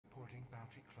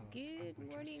Good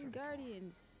morning,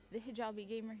 Guardians. The Hijabi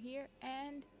Gamer here,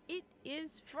 and it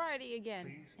is Friday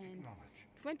again. And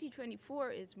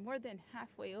 2024 is more than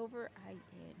halfway over.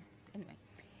 Anyway,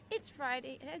 it's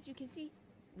Friday, and as you can see,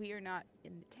 we are not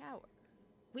in the tower.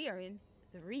 We are in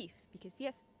the reef, because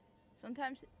yes,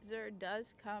 sometimes Xur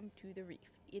does come to the reef.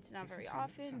 It's not very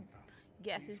often.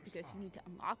 Guess is because you need to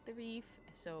unlock the reef,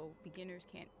 so beginners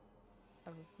can't,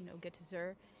 get to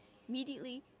Xur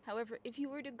immediately. However, if you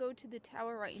were to go to the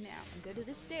tower right now and go to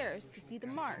the stairs to see the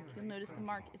mark, you'll notice the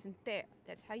mark isn't there.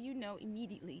 That's how you know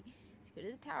immediately. If you go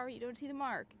to the tower, you don't see the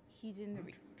mark, he's in the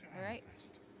reef. Alright?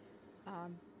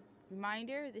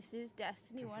 Reminder, this is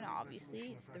Destiny 1,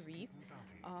 obviously. It's the reef.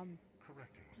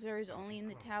 Xur is only in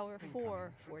the tower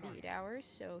for 48 hours,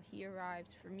 so he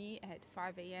arrives for me at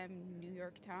 5 a.m. New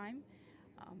York time.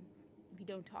 We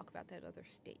don't talk about that other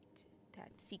state,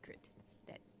 that secret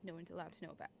that no one's allowed to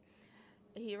know about.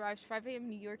 He arrives 5 a.m.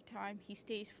 New York time. He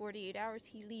stays 48 hours.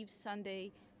 He leaves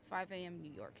Sunday 5 a.m. New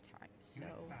York time. So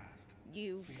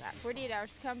you got 48 hours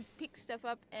to come, pick stuff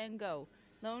up, and go.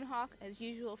 Lone Hawk, as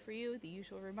usual for you, the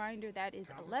usual reminder, that is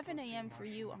 11 a.m. for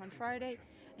you on Friday,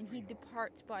 and he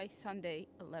departs by Sunday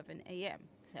 11 a.m.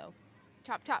 So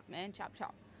chop chop, man, chop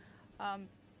chop.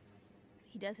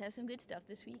 He does have some good stuff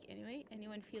this week anyway.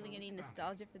 Anyone feeling any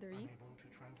nostalgia for the reef?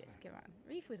 Yes, come on.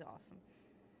 Reef was awesome.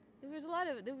 There was a lot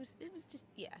of, it was just,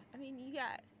 yeah. I mean, you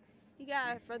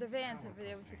got Brother Vance over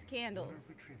there with his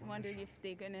candles. I'm wondering if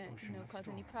they're gonna, cause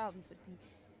any problems with the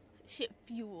ship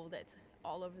fuel that's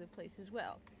all over the place as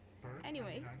well.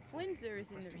 Anyway, when Xur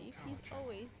is in the reef, he's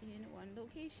always in one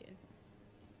location.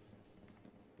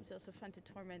 It's also fun to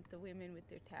torment the women with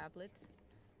their tablets.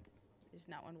 There's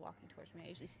not one walking towards me. I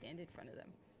usually stand in front of them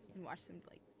and watch them,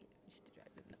 just to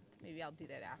drive them nuts. Maybe I'll do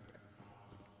that after.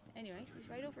 Anyway, he's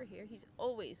right over here. He's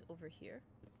always over here.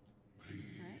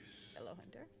 Alright, fellow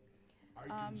hunter.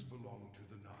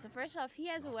 So first off, he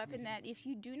has a weapon that if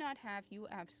you do not have, you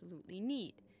absolutely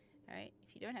need. Alright,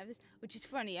 if you don't have this, which is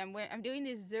funny, I'm doing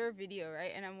this Xur video,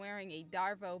 right, and I'm wearing a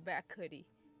Darvo back hoodie.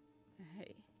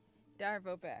 Alright,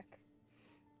 Darvo back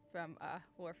from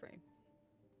Warframe.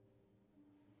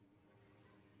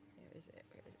 Where is it?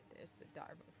 There's the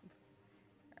Darvo.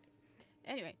 Alright.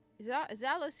 Anyway,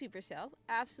 Xalo Supercell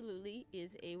absolutely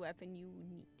is a weapon you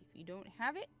need. If you don't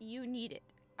have it, you need it.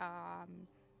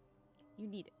 You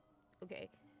need it. Okay.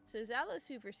 So Xalo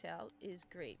Supercell is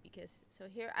great because, so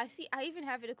here, I even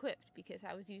have it equipped because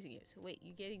I was using it. So wait,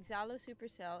 you're getting Xalo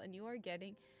Supercell and you are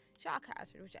getting Shock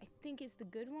Hazard, which I think is the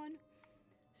good one.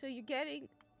 So you're getting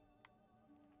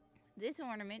this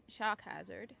ornament, Shock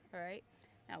Hazard, alright?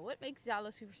 Now, what makes Xalo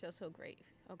Supercell so great?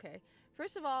 Okay,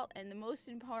 first of all, and the most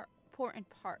important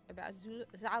part about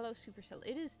Xalo Supercell,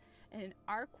 it is an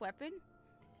arc weapon,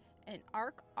 an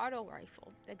arc auto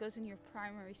rifle that goes in your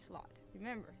primary slot.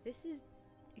 Remember, this is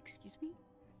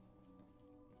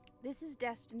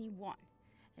Destiny 1.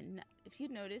 And if you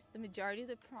notice, the majority of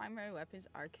the primary weapons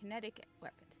are kinetic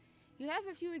weapons. You have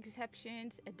a few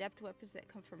exceptions, adept weapons that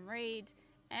come from raids,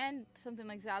 and something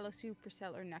like Xalo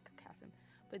Supercell or Necrochasm.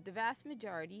 But the vast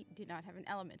majority did not have an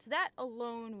element. So that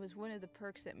alone was one of the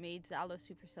perks that made Xalo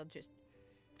Supercell just,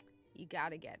 you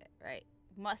gotta get it, right?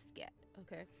 Must get,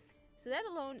 okay? So that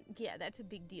alone, yeah, that's a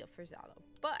big deal for Xalo.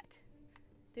 But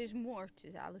there's more to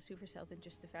Xalo Supercell than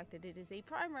just the fact that it is a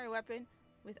primary weapon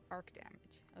with arc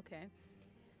damage, okay?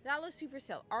 Xalo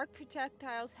Supercell, arc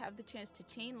projectiles have the chance to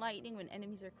chain lightning when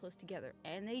enemies are close together.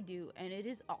 And they do, and it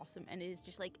is awesome. And it is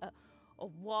just like a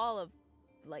wall of,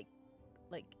 like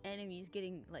enemies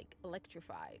getting,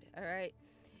 electrified, alright?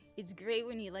 It's great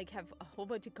when you, have a whole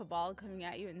bunch of Cabal coming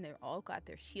at you and they're all got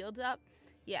their shields up.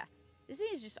 Yeah, this thing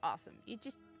is just awesome.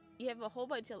 You have a whole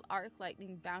bunch of arc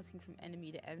lightning bouncing from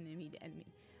enemy to enemy to enemy.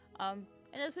 I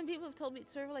know some people have told me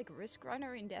it's sort of like Risk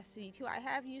Runner in Destiny 2. I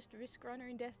have used Risk Runner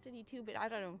in Destiny 2, but I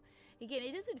don't know. Again,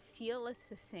 it doesn't feel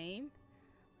the same,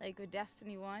 like with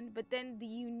Destiny 1. But then the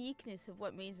uniqueness of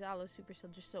what made Xalo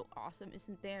Supercell just so awesome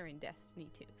isn't there in Destiny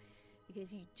 2.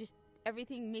 Because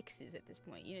everything mixes at this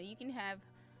point. You can have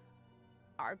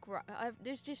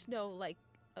there's just no,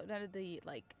 none of the,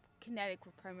 kinetic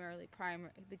were primarily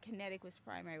the kinetic was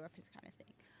primary weapons kind of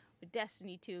thing. With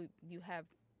Destiny 2, you have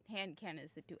hand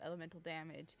cannons that do elemental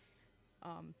damage,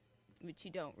 which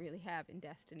you don't really have in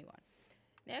Destiny 1.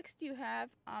 Next, you have,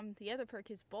 the other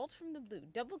perk is Bolts from the Blue.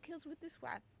 Double kills with this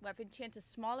weapon chance a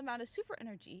small amount of super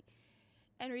energy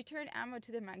and return ammo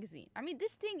to the magazine. I mean,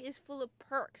 this thing is full of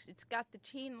perks. It's got the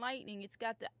chain lightning, it's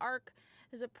got the arc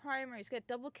as a primary, it's got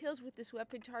double kills with this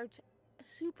weapon, charge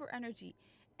super energy,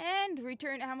 and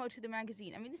return ammo to the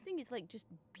magazine. I mean, this thing is just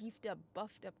beefed up,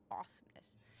 buffed up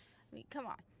awesomeness. I mean, come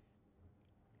on.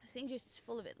 This thing just is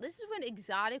full of it. This is when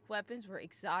exotic weapons were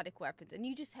exotic weapons, and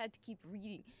you just had to keep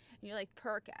reading. And you're like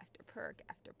perk after perk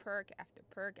after perk after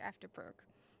perk after perk.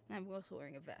 And I'm also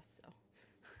wearing a vest, so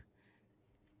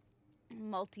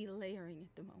multi-layering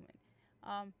at the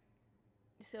moment.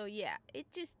 So yeah, it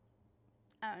just,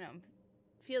 I don't know,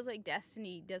 feels like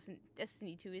Destiny 2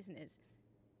 isn't as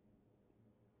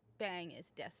bang as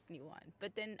Destiny 1.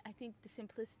 But then I think the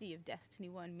simplicity of Destiny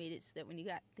 1 made it so that when you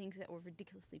got things that were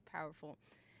ridiculously powerful,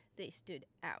 they stood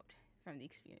out from the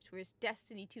experience. Whereas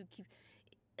Destiny 2 keeps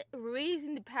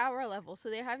raising the power level, so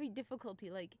they're having difficulty,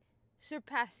 like,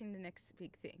 surpassing the next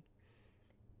big thing.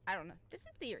 I don't know. This is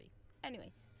theory.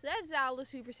 Anyway, so that's Xaldea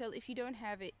Supercell. If you don't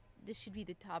have it, this should be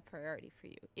the top priority for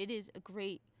you. It is a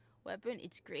great weapon.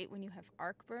 It's great when you have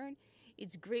arc burn.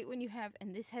 It's great when you have,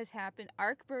 and this has happened,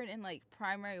 arc burn and like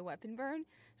primary weapon burn.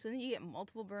 So then you get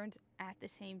multiple burns at the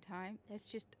same time. That's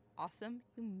just awesome.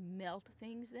 You melt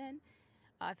things then.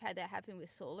 I've had that happen with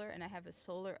solar, and I have a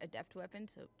solar adept weapon,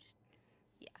 so just,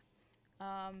 yeah.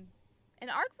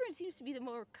 And arc burn seems to be the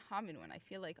more common one. I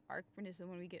feel like arc burn is the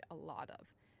one we get a lot of.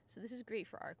 So this is great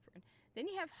for arc burn. Then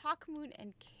you have Hawkmoon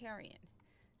and Carrion.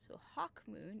 So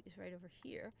Hawkmoon is right over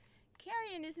here.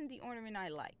 Carrion isn't the ornament I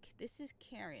like. This is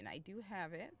Carrion. I do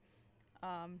have it.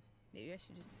 Maybe I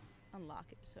should just unlock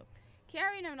it. So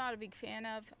Carrion I'm not a big fan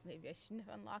of. Maybe I shouldn't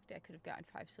have unlocked it. I could have gotten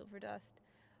 5 silver dust.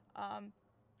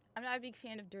 I'm not a big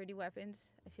fan of dirty weapons.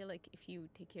 I feel like if you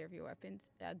take care of your weapons,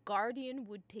 a Guardian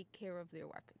would take care of their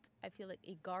weapons. I feel like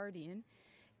a Guardian,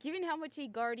 given how much a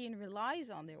Guardian relies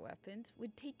on their weapons,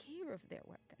 would take care of their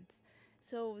weapons.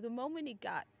 So the moment it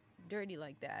got dirty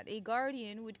like that, a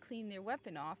Guardian would clean their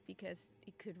weapon off because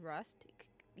it could rust, it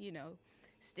could, you know,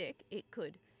 stick, it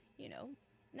could, you know,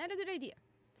 not a good idea.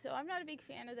 So I'm not a big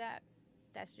fan of that.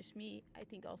 That's just me. I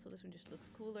think also this one just looks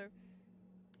cooler.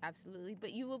 Absolutely.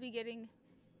 But you will be getting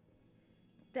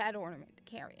that ornament,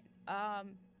 Carrion.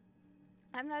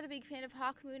 I'm not a big fan of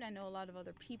Hawkmoon. I know a lot of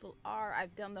other people are.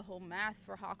 I've done the whole math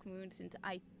for Hawkmoon. Since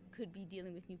I could be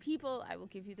dealing with new people, I will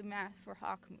give you the math for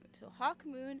Hawkmoon. So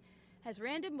Hawkmoon has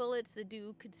random bullets that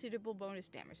do considerable bonus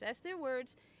damage. That's their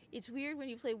words. It's weird when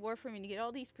you play Warframe and you get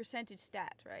all these percentage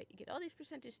stats, right? You get all these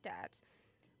percentage stats,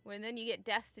 when then you get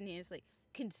Destiny and it's like,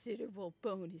 considerable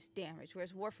bonus damage,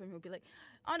 whereas Warframe would be like,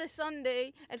 on a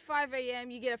Sunday at 5 a.m.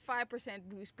 you get a 5%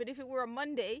 boost, but if it were a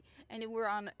Monday and it were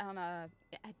at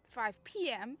 5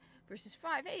 p.m. versus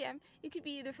 5 a.m. it could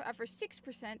be either for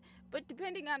 6%, but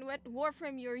depending on what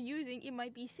Warframe you're using, it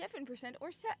might be 7% or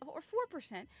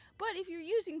 4%. But if you're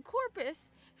using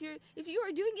Corpus, if you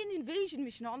are doing an invasion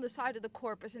mission on the side of the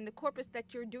Corpus, and the Corpus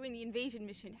that you're doing the invasion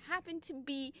mission happen to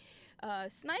be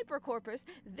Sniper Corpus,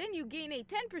 then you gain a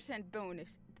 10%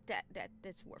 bonus.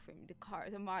 That's Warframe.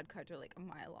 The mod cards are like a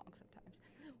mile long sometimes.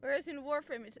 Whereas in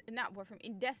Warframe, it's not Warframe.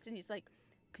 In Destiny, it's like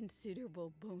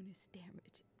considerable bonus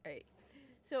damage, right?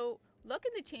 So look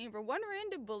in the chamber. 1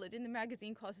 random bullet in the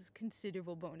magazine causes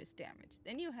considerable bonus damage.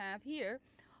 Then you have here,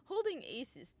 holding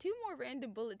aces. 2 more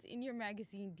random bullets in your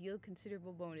magazine deal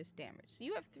considerable bonus damage. So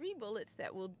you have 3 bullets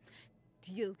that will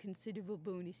deal considerable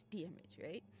bonus damage,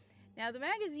 right? Now, the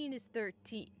magazine is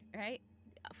 13, right?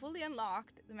 Fully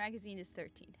unlocked, the magazine is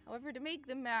 13. However, to make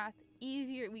the math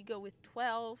easier, we go with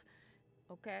 12,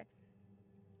 okay?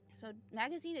 So,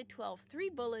 magazine at 12, 3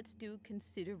 bullets do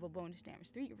considerable bonus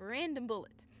damage. 3 random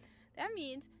bullets. That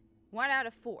means 1 out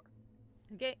of 4,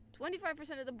 okay?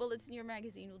 25% of the bullets in your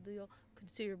magazine will deal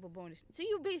considerable bonus. So,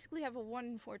 you basically have a 1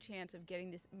 in 4 chance of getting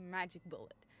this magic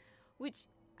bullet, which,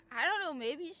 I don't know,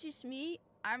 maybe it's just me.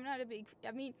 I'm not a big,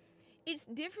 I mean, it's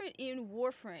different in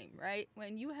Warframe, right?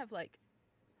 When you have like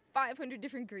 500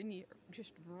 different Grineer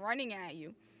just running at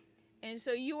you. And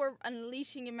so you are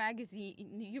unleashing a magazine.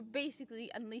 You're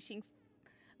basically unleashing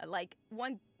like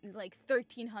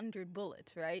 1,300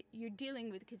 bullets, right? You're dealing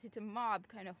with, because it's a mob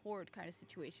kind of horde kind of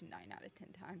situation 9 out of 10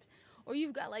 times. Or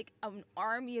you've got like an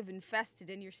army of infested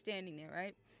and you're standing there,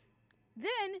 right?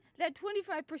 Then that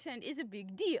 25% is a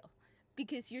big deal,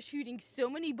 because you're shooting so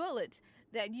many bullets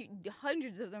that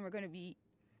hundreds of them are going to be,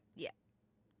 yeah.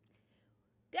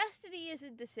 Destiny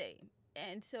isn't the same.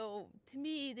 And so, to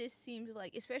me, this seems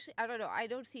like, especially, I don't know, I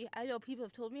know people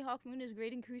have told me Hawkmoon is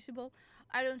great in Crucible.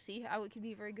 I don't see how it could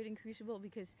be very good in Crucible,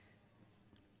 because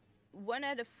 1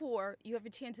 out of 4, you have a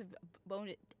chance of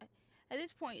bonus. At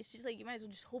this point, it's just like, you might as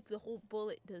well just hope the whole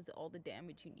bullet does all the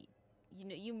damage you need. You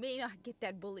know, you may not get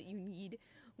that bullet you need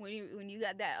when you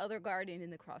got that other Guardian in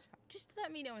the crossfire. Just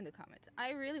let me know in the comments.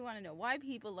 I really want to know why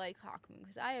people like Hawkmoon,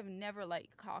 because I have never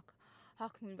liked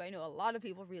Hawkmoon, but I know a lot of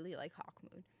people really like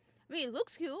Hawkmoon. I mean, it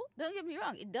looks cool. Don't get me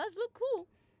wrong. It does look cool.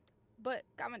 But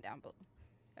comment down below.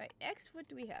 All right, next, what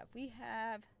do we have? We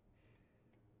have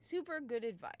Super Good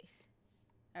Advice.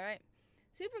 All right.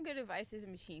 Super Good Advice is a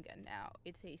machine gun. Now,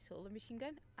 it's a solar machine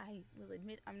gun. I will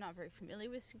admit I'm not very familiar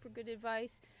with Super Good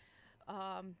Advice. It's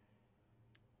I'm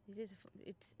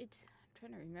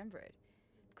trying to remember it.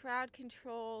 Crowd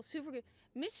control, super good.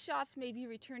 Missed shots may be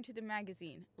returned to the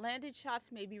magazine. Landed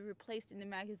shots may be replaced in the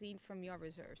magazine from your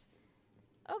reserves.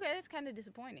 Okay, that's kind of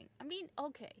disappointing. I mean,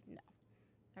 okay, no.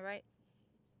 All right.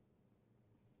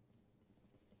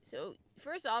 So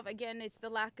first off, again, it's the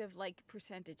lack of like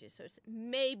percentages. So it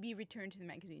may be returned to the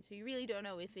magazine. So you really don't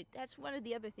know if it. That's one of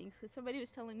the other things, because somebody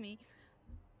was telling me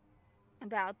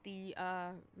about the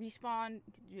respawn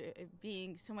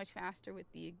being so much faster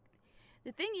with the.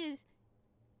 The thing is,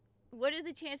 what are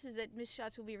the chances that missed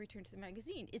shots will be returned to the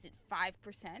magazine? Is it 5%?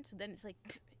 So then it's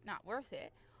like not worth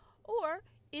it, or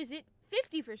is it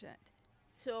 50%?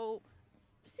 So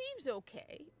seems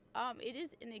okay. It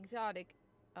is an exotic.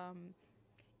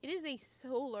 It is a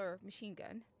solar machine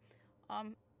gun.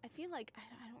 I feel like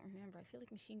I don't remember. I feel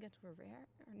like machine guns were rare.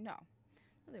 Or no,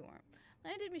 they weren't.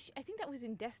 I think that was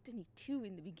in Destiny 2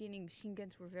 in the beginning. Machine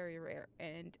guns were very rare,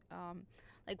 and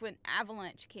like when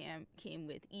Avalanche came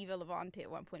with Eva Levante at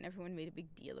one point, everyone made a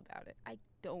big deal about it. I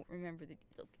don't remember the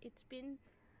look.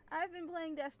 I've been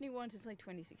playing Destiny 1 since like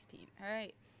 2016. All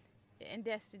right, and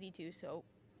Destiny 2, so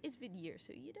it's been years.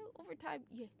 So over time,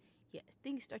 yeah,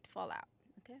 things start to fall out.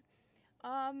 Okay.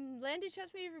 Landed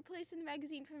shots may be replaced in the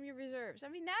magazine from your reserves. I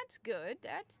mean, that's good.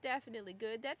 That's definitely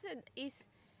good. That's an ace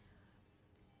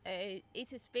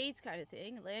of spades kind of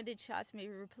thing. Landed shots may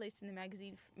be replaced in the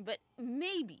magazine, but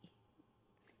maybe,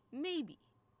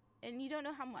 and you don't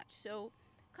know how much. So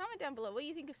comment down below what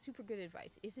you think of Super Good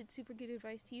Advice. Is it super good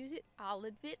advice to use it? I'll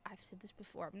admit, I've said this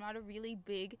before, I'm not a really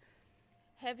big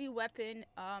heavy weapon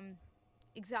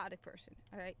exotic person,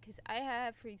 all right? Because I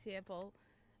have, for example,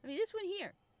 this one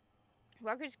here.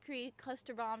 Rockets create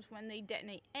cluster bombs when they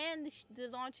detonate, and the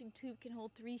launching tube can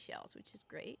hold 3 shells, which is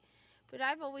great. But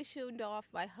I've always shown off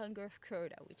my Hunger of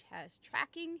Crota, which has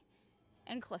tracking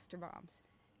and cluster bombs.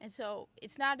 And so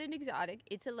it's not an exotic,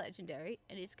 it's a legendary,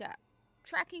 and it's got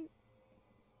tracking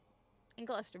and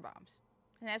cluster bombs.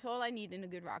 And that's all I need in a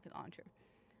good rocket launcher.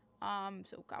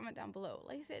 So comment down below.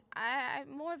 Like I said,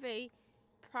 I'm more of a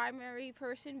primary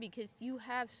person because you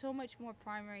have so much more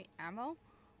primary ammo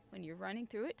when you're running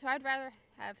through it. So I'd rather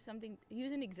have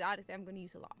use an exotic that I'm going to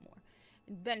use a lot more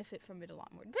and benefit from it a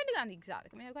lot more, depending on the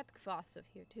exotic. I've got the Kvass stuff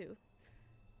here too.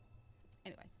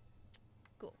 Anyway,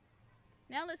 cool.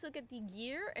 Now let's look at the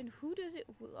gear and who does it.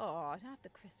 Oh, not the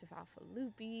Crest of Alpha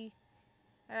Lupi.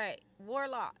 All right,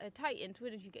 Warlock, Titans.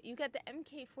 What did you get? You got the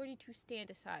MK42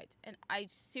 stand-asides, and I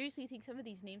seriously think some of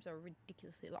these names are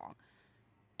ridiculously long.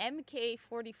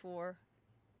 MK44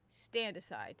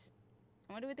 stand-asides.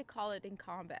 I wonder what they call it in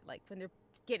combat, like when they're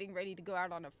getting ready to go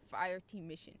out on a fire team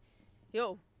mission.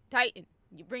 Yo, Titan,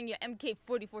 you bring your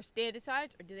MK44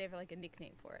 stand-asides, or do they have like a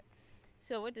nickname for it?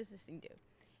 So what does this thing do?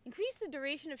 Increase the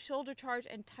duration of shoulder charge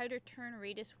and tighter turn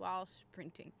radius while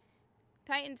sprinting.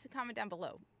 Titans, comment down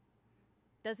below.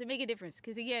 Does it make a difference?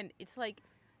 Because again, it's like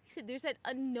I said, there's that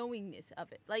unknowingness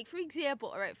of it. Like for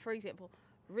example,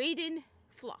 Raiden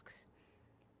Flux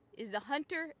is the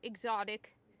Hunter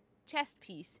exotic chest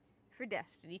piece for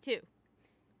Destiny 2.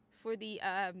 For the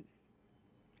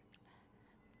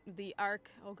Arc,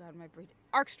 oh god, my brain.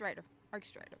 Arc Strider. I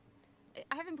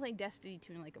haven't played Destiny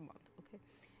 2 in like a month, okay?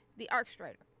 The Arc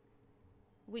Strider.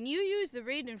 When you use the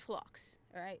Raiden Flux,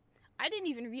 alright, I didn't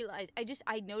even realize,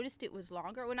 I noticed it was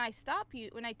longer. When I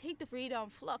take the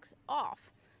Raiden Flux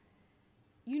off,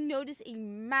 you notice a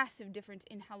massive difference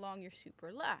in how long your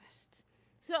super lasts.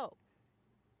 So,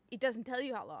 it doesn't tell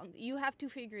you how long. You have to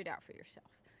figure it out for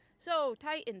yourself. So,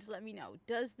 Titans, let me know.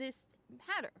 Does this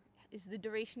matter? Is the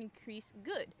duration increase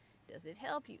good? Does it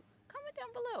help you? Comment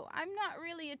down below. I'm not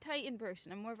really a Titan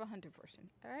person. I'm more of a Hunter person.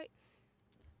 Alright?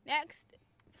 Next,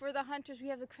 for the Hunters, we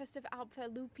have the Crest of Alpha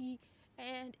Lupi.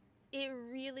 And it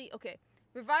really... Okay.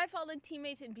 Revive fallen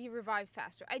teammates and be revived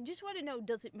faster. I just want to know,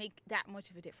 does it make that much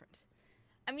of a difference?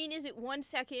 Is it 1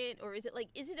 second? Or is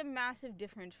it a massive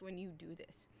difference when you do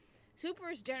this?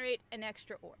 Supers generate an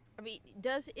extra orb.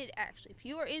 Does it actually? If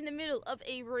you are in the middle of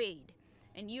a raid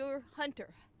and your hunter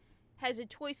has a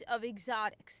choice of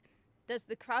exotics, does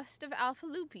the Crest of Alpha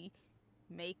Lupi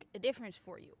make a difference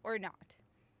for you or not?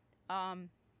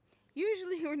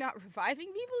 Usually we're not reviving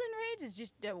people in raids. It's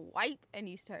just a wipe and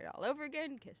you start all over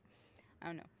again because, I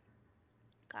don't know.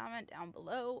 Comment down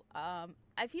below.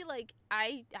 I feel like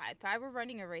if I were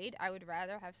running a raid, I would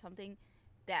rather have something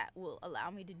that will allow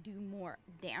me to do more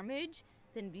damage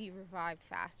than be revived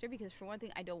faster, because for one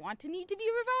thing, I don't want to need to be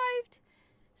revived.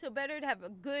 So better to have a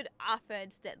good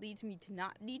offense that leads me to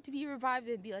not need to be revived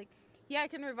than be like, yeah, I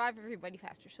can revive everybody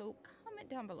faster. So comment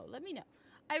down below. Let me know.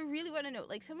 I really want to know.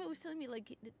 Like, someone was telling me,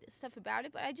 like, stuff about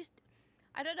it, but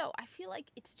I don't know. I feel like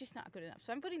it's just not good enough.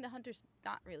 So I'm putting the hunters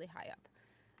not really high up.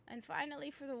 And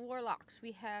finally, for the warlocks,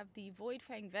 we have the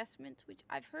Voidfang Vestment, which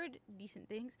I've heard decent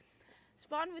things.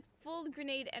 Spawn with full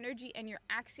grenade energy, and your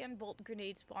Axion Bolt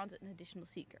grenade spawns an additional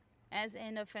seeker. As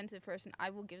an offensive person, I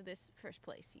will give this first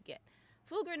place. You get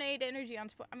full grenade energy on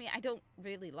spawn. I mean, I don't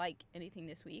really like anything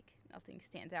this week. Nothing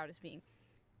stands out as being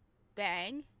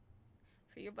bang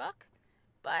for your buck,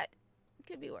 but it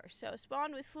could be worse. So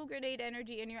spawn with full grenade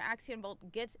energy, and your Axion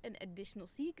Bolt gets an additional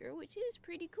seeker, which is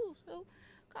pretty cool. So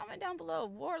comment down below.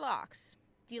 Warlocks,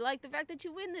 do you like the fact that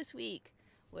you win this week?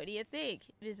 What do you think?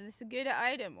 Is this a good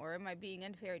item, or am I being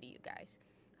unfair to you guys?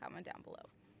 Comment down below.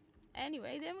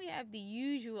 Anyway, then we have the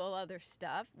usual other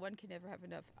stuff. One can never have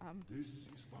enough This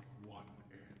is but one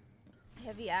end.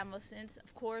 heavy ammo synths.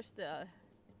 Of course,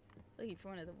 looking for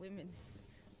one of the women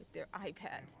with their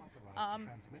iPads.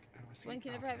 One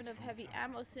can never have enough heavy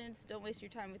ammo synths. Don't waste your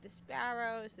time with the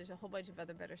sparrows. There's a whole bunch of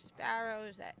other better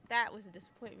sparrows. That was a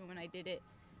disappointment when I did it.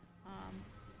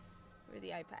 Where the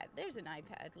iPad? There's an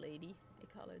iPad lady.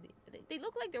 I call her they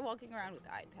look like they're walking around with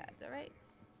iPads. All right.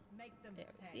 Make them There.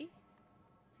 pay. See?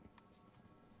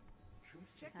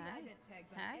 Check the Hi. ident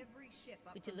tags on Hi. every ship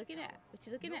up What you from the looking at? tower. What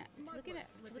you looking No at? What you looking at?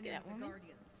 smugglers What you slipping looking in at, with the woman?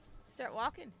 Guardians. Start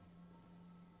walking.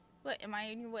 What? Am I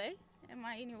in your way? Am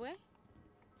I in your way?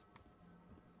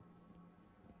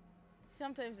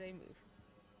 Sometimes they move.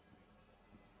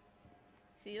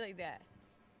 See, like that.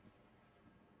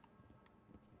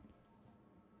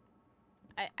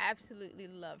 I absolutely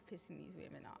love pissing these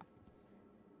women off.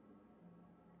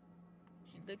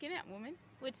 She's looking at, woman.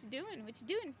 What you doing? What you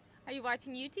doing? Are you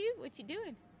watching YouTube? What you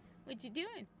doing? What you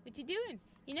doing? What you doing?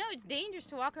 You know, it's dangerous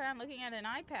to walk around looking at an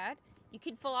iPad. You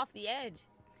could fall off the edge.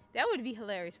 That would be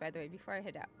hilarious, by the way, before I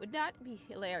head out. Would not be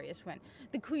hilarious when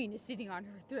the queen is sitting on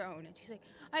her throne and she's like,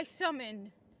 I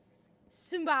summon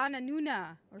Sumbana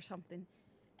Nuna or something.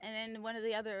 And then one of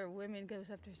the other women goes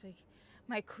up to her and is like,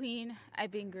 my queen, I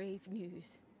bring grave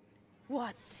news.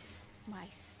 What? My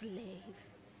slave.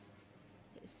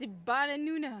 Sumbana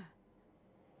Nuna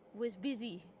was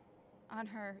busy on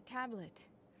her tablet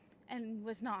and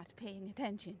was not paying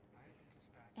attention.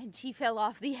 And she fell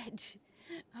off the edge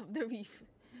of the reef.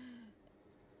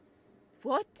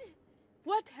 What?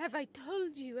 What have I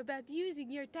told you about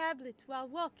using your tablet while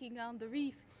walking on the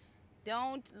reef?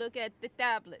 Don't look at the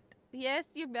tablet. Yes,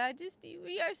 Your Majesty,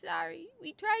 we are sorry.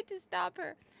 We tried to stop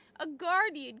her. A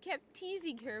guardian kept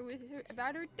teasing her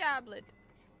about her tablet.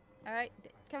 All right,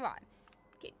 come on.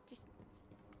 Okay, just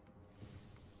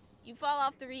you fall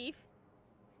off the reef,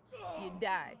 you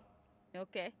die.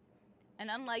 Okay? And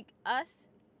unlike us,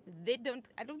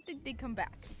 I don't think they come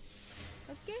back.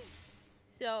 Okay?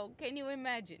 So, can you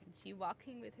imagine? She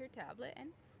walking with her tablet and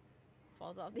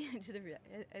falls off the edge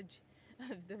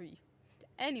of the reef.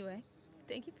 Anyway,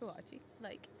 thank you for watching.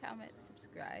 Like, comment,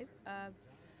 subscribe.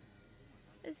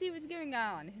 Let's see what's going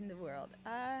on in the world.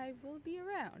 I will be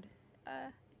around.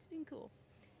 It's been cool.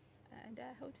 And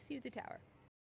I hope to see you at the tower.